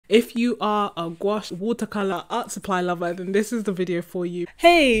If you are a gouache watercolor art supply lover, then this is the video for you.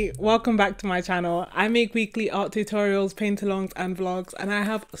 Hey, welcome back to my channel. I make weekly art tutorials, paint-alongs and vlogs, and I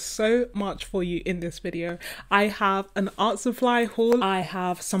have so much for you in this video. I have an art supply haul, I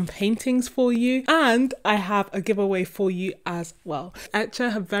have some paintings for you, and I have a giveaway for you as well.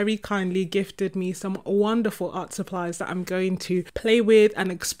 Etchr have very kindly gifted me some wonderful art supplies that I'm going to play with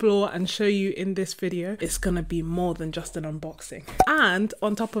and explore and show you in this video. It's gonna be more than just an unboxing. And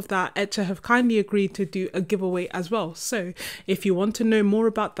on top of that, Etchr have kindly agreed to do a giveaway as well. So if you want to know more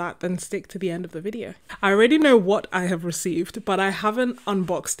about that, then stick to the end of the video. I already know what I have received, but I haven't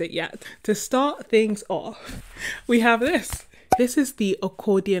unboxed it yet. To start things off, we have this. This is the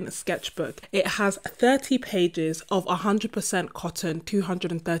Accordion sketchbook. It has 30 pages of 100% cotton,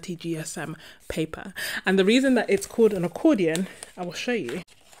 230 GSM paper. And the reason that it's called an accordion, I will show you.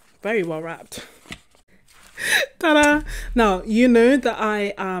 Very well wrapped. Ta-da! Now, you know that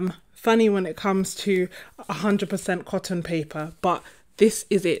I am funny when it comes to 100% cotton paper, but this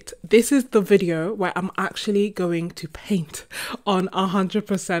is it. This is the video where I'm actually going to paint on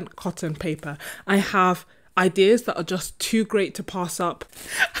 100% cotton paper. I have ideas that are just too great to pass up.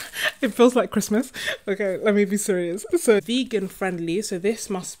 It feels like Christmas. Okay, let me be serious. So vegan friendly, so this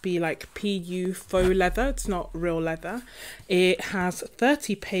must be like PU faux leather. It's not real leather. It has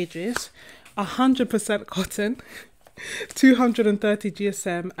 30 pages, 100% cotton, 230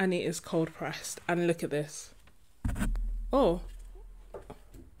 GSM, and it is cold pressed. And look at this. Oh,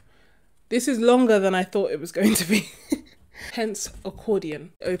 this is longer than I thought it was going to be. Hence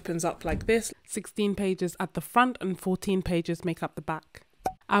accordion. It opens up like this. 16 pages at the front and 14 pages make up the back.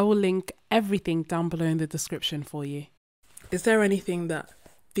 I will link everything down below in the description for you. Is there anything that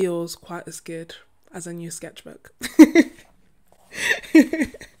feels quite as good as a new sketchbook?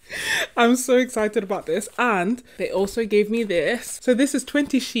 I'm so excited about this. And they also gave me this. So this is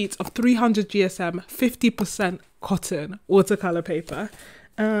 20 sheets of 300 GSM, 50% cotton watercolor paper.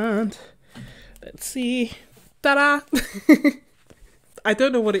 And let's see. Ta-da! I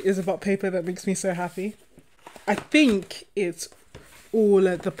don't know what it is about paper that makes me so happy. I think it's all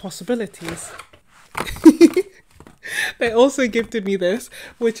of the possibilities. They also gifted me this,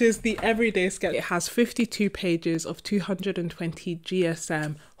 which is the Everyday Sketch. It has 52 pages of 220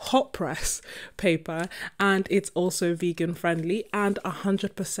 GSM hot press paper, and it's also vegan friendly and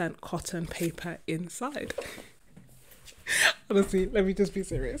 100% cotton paper inside. Honestly, let me just be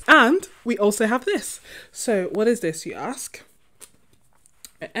serious. And we also have this. So what is this, you ask?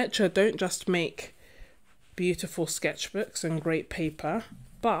 Etchr don't just make beautiful sketchbooks and great paper,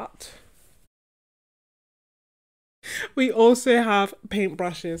 but we also have paint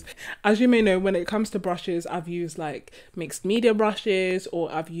brushes. As you may know, when it comes to brushes, I've used like mixed media brushes, or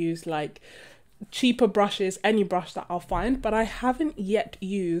I've used like cheaper brushes, any brush that I'll find, but I haven't yet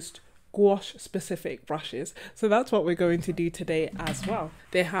used gouache specific brushes. So that's what we're going to do today as well.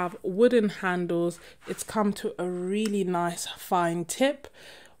 They have wooden handles. It's come to a really nice fine tip,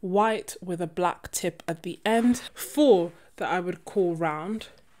 white with a black tip at the end. 4 that I would call round,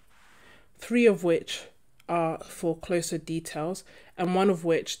 3 of which are for closer details, and 1 of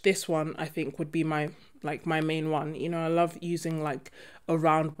which, this one I think would be my main one. You know, I love using like a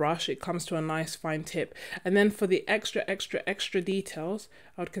round brush. It comes to a nice fine tip. And then for the extra details,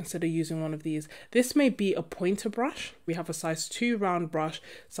 I would consider using one of these. This may be a pointer brush. We have a size 2 round brush,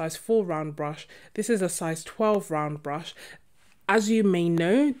 size 4 round brush. This is a size 12 round brush. As you may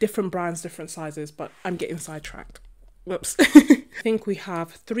know, different brands, different sizes, but I'm getting sidetracked. Whoops. I think we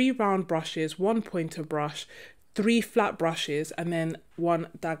have 3 round brushes, 1 pointer brush, 3 flat brushes, and then 1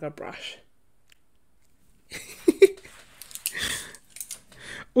 dagger brush.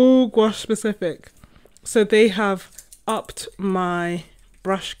 All gouache specific. So they have upped my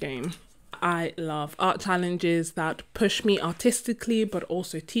brush game. I love art challenges that push me artistically, but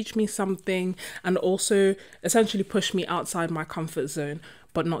also teach me something, and also essentially push me outside my comfort zone,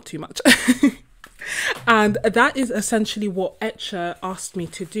 but not too much. And that is essentially what Etchr asked me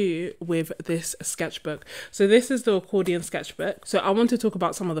to do with this sketchbook. So this is the Accordion sketchbook. So I want to talk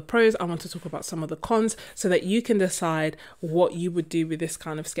about some of the pros, I want to talk about some of the cons, so that you can decide what you would do with this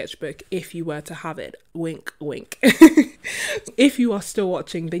kind of sketchbook if you were to have it. Wink, wink. If you are still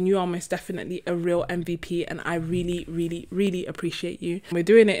watching, then you are most definitely a real MVP, and I really appreciate you. We're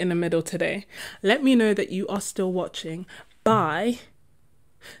doing it in the middle today. Let me know that you are still watching by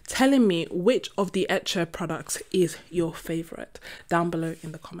telling me which of the Etchr products is your favorite down below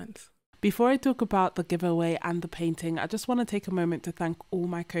in the comments. Before I talk about the giveaway and the painting, I just want to take a moment to thank all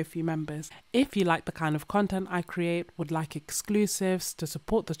my Ko-fi members. If you like the kind of content I create, would like exclusives to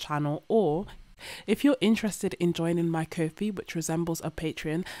support the channel, or If you're interested in joining my Ko-fi, which resembles a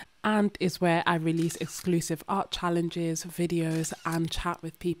Patreon, and is where I release exclusive art challenges, videos, and chat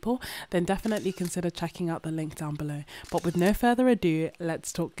with people, then definitely consider checking out the link down below. But with no further ado,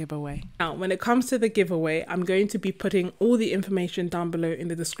 let's talk giveaway. Now, when it comes to the giveaway, I'm going to be putting all the information down below in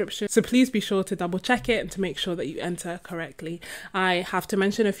the description, so please be sure to double check it and to make sure that you enter correctly. I have to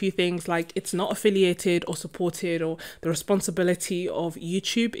mention a few things, like it's not affiliated or supported or the responsibility of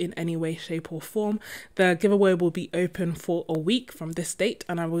YouTube in any way, shape or form. The giveaway will be open for a week from this date,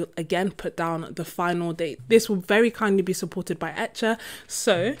 and I will again put down the final date. This will very kindly be supported by Etchr.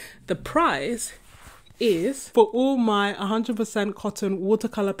 So the prize is, for all my 100% cotton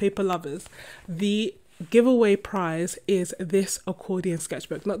watercolor paper lovers, the giveaway prize is this accordion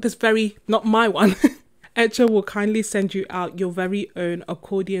sketchbook. Not my one. Etchr will kindly send you out your very own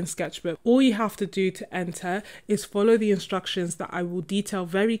accordion sketchbook. All you have to do to enter is follow the instructions that I will detail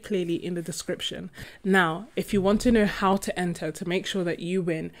very clearly in the description. Now, if you want to know how to enter to make sure that you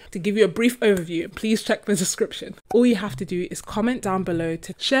win, to give you a brief overview, please check the description. All you have to do is comment down below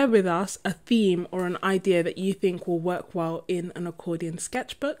to share with us a theme or an idea that you think will work well in an accordion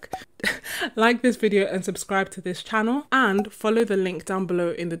sketchbook. Like this video and subscribe to this channel, and follow the link down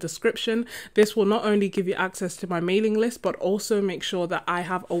below in the description. This will not only give you access to my mailing list, but also make sure that I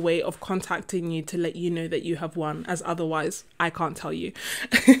have a way of contacting you to let you know that you have won, as otherwise I can't tell you.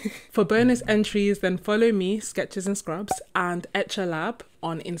 For bonus entries, then follow me, Sketches.n.Scrubs, and Etchr Lab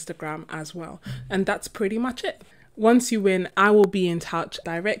on Instagram as well. And that's pretty much it. Once you win, I will be in touch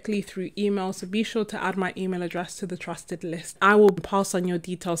directly through email, so be sure to add my email address to the trusted list. I will pass on your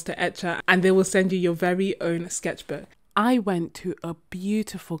details to Etchr and they will send you your very own sketchbook. I went to a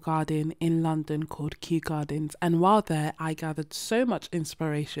beautiful garden in London called Kew Gardens, and while there I gathered so much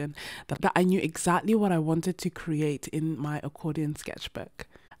inspiration that I knew exactly what I wanted to create in my accordion sketchbook.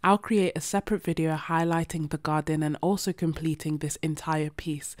 I'll create a separate video highlighting the garden and also completing this entire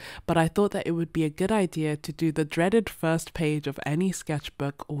piece, but I thought that it would be a good idea to do the dreaded first page of any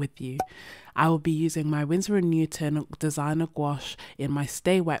sketchbook with you. I will be using my Winsor & Newton designer gouache in my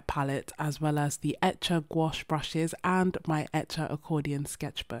Stay Wet palette, as well as the Etchr gouache brushes and my Etchr accordion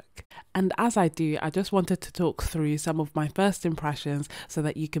sketchbook. And as I do, I just wanted to talk through some of my first impressions so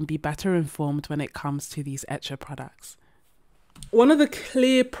that you can be better informed when it comes to these Etchr products. One of the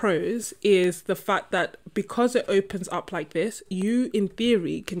clear pros is the fact that because it opens up like this, you in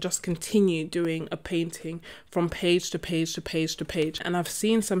theory can just continue doing a painting from page to page to page to page. And I've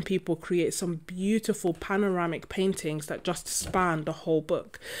seen some people create some beautiful panoramic paintings that just span the whole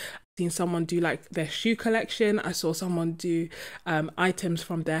book. I've seen someone do like their shoe collection. I saw someone do items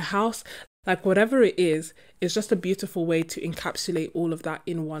from their house. Like whatever it is, it's just a beautiful way to encapsulate all of that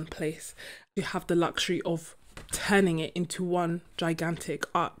in one place. You have the luxury of turning it into one gigantic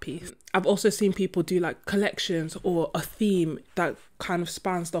art piece. I've also seen people do like collections or a theme that kind of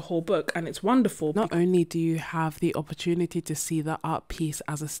spans the whole book, and it's wonderful. Not only do you have the opportunity to see the art piece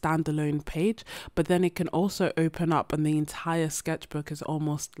as a standalone page, but then it can also open up and the entire sketchbook is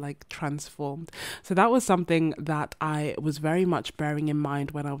almost like transformed. So that was something that I was very much bearing in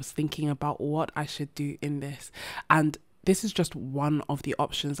mind when I was thinking about what I should do in this. And this is just one of the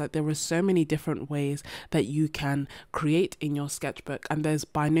options. Like, there are so many different ways that you can create in your sketchbook, and there's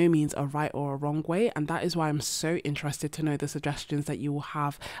by no means a right or a wrong way. And that is why I'm so interested to know the suggestions that you will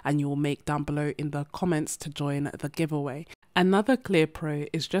have and you will make down below in the comments to join the giveaway. Another clear pro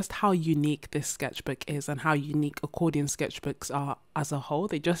is just how unique this sketchbook is and how unique accordion sketchbooks are as a whole.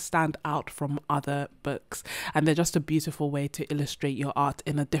 They just stand out from other books, and they're just a beautiful way to illustrate your art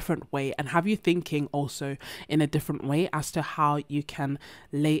in a different way and have you thinking also in a different way as to how you can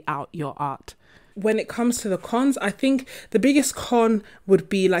lay out your art. When it comes to the cons, I think the biggest con would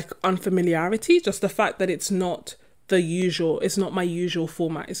be like unfamiliarity, just the fact that it's not my usual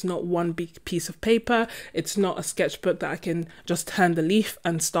format. It's not one big piece of paper. It's not a sketchbook that I can just turn the leaf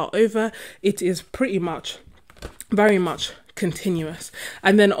and start over. It is pretty much, very much continuous.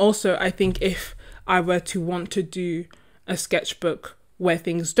 And then also, I think if I were to want to do a sketchbook where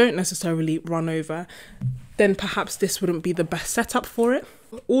things don't necessarily run over, then perhaps this wouldn't be the best setup for it.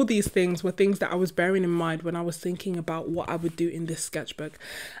 All these things were things that I was bearing in mind when I was thinking about what I would do in this sketchbook.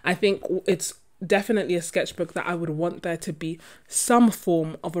 I think it's definitely a sketchbook that I would want there to be some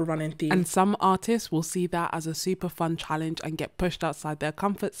form of a running theme. And some artists will see that as a super fun challenge and get pushed outside their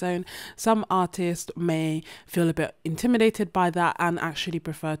comfort zone. Some artists may feel a bit intimidated by that and actually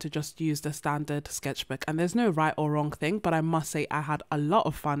prefer to just use the standard sketchbook. And there's no right or wrong thing, but I must say I had a lot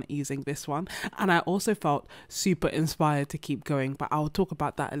of fun using this one. And I also felt super inspired to keep going, but I'll talk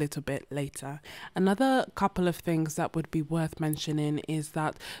about that a little bit later. Another couple of things that would be worth mentioning is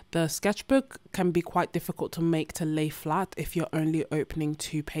that the sketchbook can be quite difficult to make to lay flat if you're only opening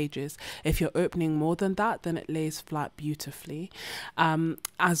 2 pages. If you're opening more than that, then it lays flat beautifully.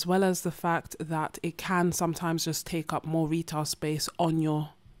 As well as the fact that it can sometimes just take up more retail space on your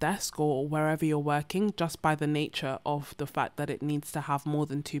desk or wherever you're working, just by the nature of the fact that it needs to have more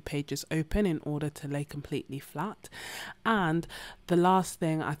than 2 pages open in order to lay completely flat. And the last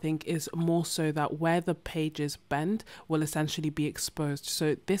thing I think is more so that where the pages bend will essentially be exposed.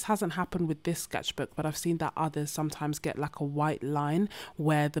 So this hasn't happened with this sketchbook, but I've seen that others sometimes get like a white line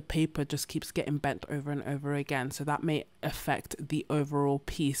where the paper just keeps getting bent over and over again. So that may affect the overall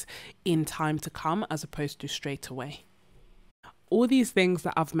piece in time to come as opposed to straight away. All these things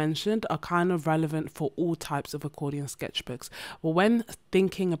that I've mentioned are kind of relevant for all types of accordion sketchbooks. Well, when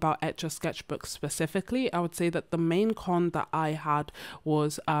thinking about Etchr sketchbooks specifically, I would say that the main con that I had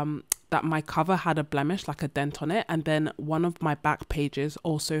was that my cover had a blemish, like a dent on it, and then one of my back pages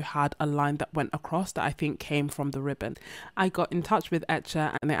also had a line that went across that I think came from the ribbon. I got in touch with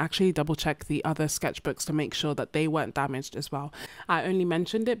Etchr and they actually double checked the other sketchbooks to make sure that they weren't damaged as well. I only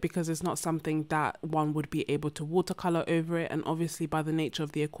mentioned it because it's not something that one would be able to watercolor over it, and obviously by the nature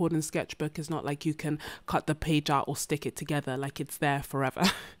of the accordion sketchbook, it's not like you can cut the page out or stick it together, like it's there forever.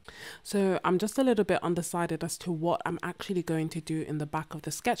 So I'm just a little bit undecided as to what I'm actually going to do in the back of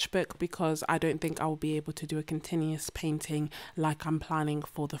the sketchbook, because I don't think I will be able to do a continuous painting like I'm planning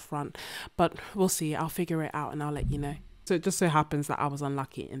for the front. But we'll see, I'll figure it out and I'll let you know. So it just so happens that I was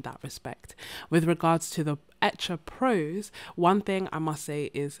unlucky in that respect. With regards to the Etchr Pros, one thing I must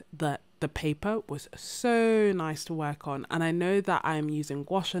say is that the paper was so nice to work on, and I know that I'm using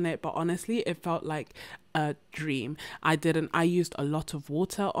gouache on it, but honestly it felt like a dream. I used a lot of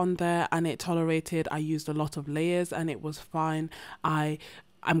water on there and it tolerated. I used a lot of layers and it was fine.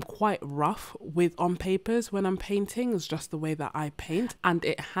 I'm quite rough on papers when I'm painting. It's just the way that I paint, and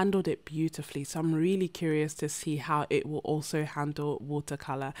it handled it beautifully. So I'm really curious to see how it will also handle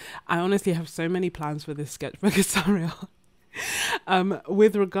watercolor. I honestly have so many plans for this sketchbook, it's unreal.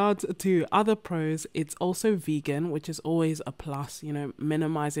 With regards to other pros, it's also vegan, which is always a plus. You know,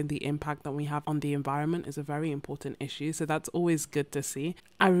 minimizing the impact that we have on the environment is a very important issue, so that's always good to see.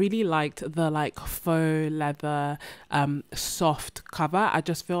 I really liked the like faux leather soft cover. I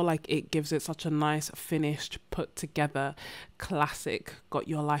just feel like it gives it such a nice finished, put together, classic got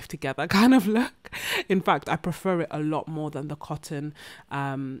your life together kind of look. In fact, I prefer it a lot more than the cotton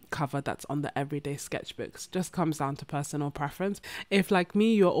cover that's on the everyday sketchbooks. Just comes down to personal preference. If like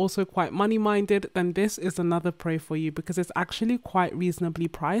me you're also quite money minded, then this is another pro for you, because it's actually quite reasonably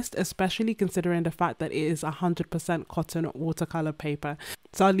priced, especially considering the fact that it is 100% cotton watercolor paper.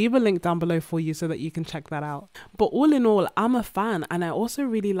 So I'll leave a link down below for you so that you can check that out. But all in all, I'm a fan, and I also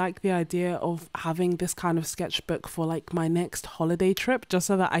really like the idea of having this kind of sketchbook for like my next holiday trip, just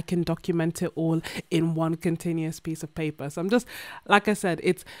so that I can document it all in one continuous piece of paper. So I'm just, like I said,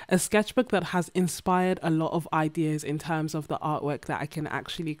 it's a sketchbook that has inspired a lot of ideas in terms of the artwork that I can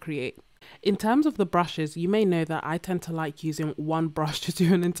actually create. In terms of the brushes, you may know that I tend to like using one brush to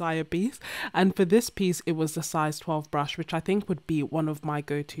do an entire piece, and for this piece it was the size 12 brush, which I think would be one of my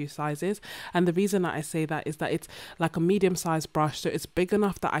go-to sizes. And the reason that I say that is that it's like a medium-sized brush, so it's big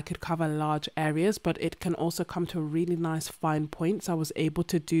enough that I could cover large areas, but it can also come to a really nice fine point. So I was able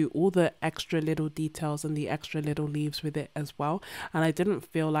to do all the extra little details and the extra little leaves with it as well, and I didn't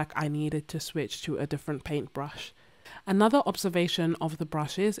feel like I needed to switch to a different paintbrush. Another observation of the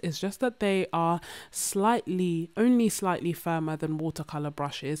brushes is just that they are only slightly firmer than watercolor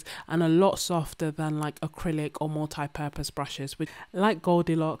brushes, and a lot softer than like acrylic or multi-purpose brushes, which, like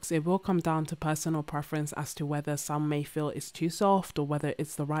Goldilocks, it will come down to personal preference as to whether some may feel it's too soft or whether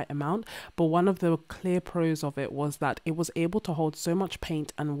it's the right amount. But one of the clear pros of it was that it was able to hold so much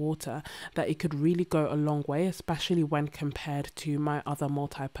paint and water that it could really go a long way, especially when compared to my other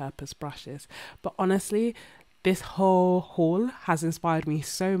multi-purpose brushes. But honestly, this whole haul has inspired me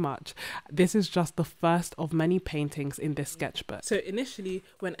so much. This is just the first of many paintings in this sketchbook. So initially,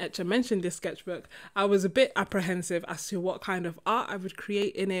 when Etchr mentioned this sketchbook, I was a bit apprehensive as to what kind of art I would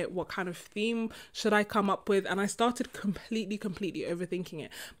create in it, what kind of theme should I come up with, and I started completely overthinking it.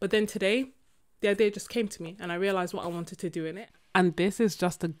 But then today, the idea just came to me and I realized what I wanted to do in it. And this is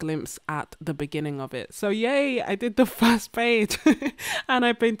just a glimpse at the beginning of it. So yay, I did the first page and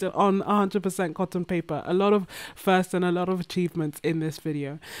I painted on 100% cotton paper. A lot of firsts and a lot of achievements in this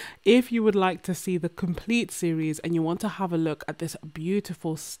video. If you would like to see the complete series and you want to have a look at this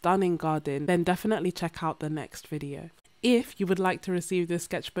beautiful, stunning garden, then definitely check out the next video. If you would like to receive this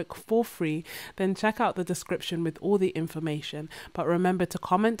sketchbook for free, then check out the description with all the information. But remember to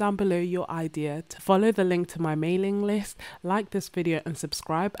comment down below your idea, to follow the link to my mailing list, like this video and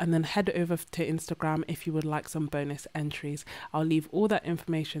subscribe, and then head over to Instagram if you would like some bonus entries. I'll leave all that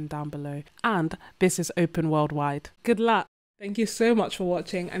information down below. And this is open worldwide. Good luck! Thank you so much for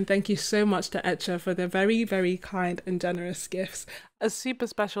watching, and thank you so much to Etchr for their very, very kind and generous gifts. A super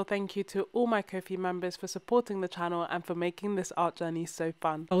special thank you to all my Ko-fi members for supporting the channel and for making this art journey so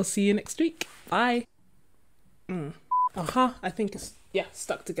fun. I'll see you next week. Bye. I think it's, yeah,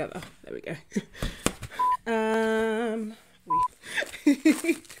 stuck together. There we go.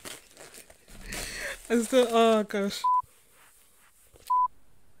 I'm still, oh gosh.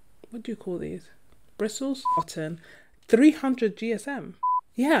 What do you call these? Bristles? Cotton. 300 GSM.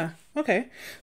 Yeah, okay.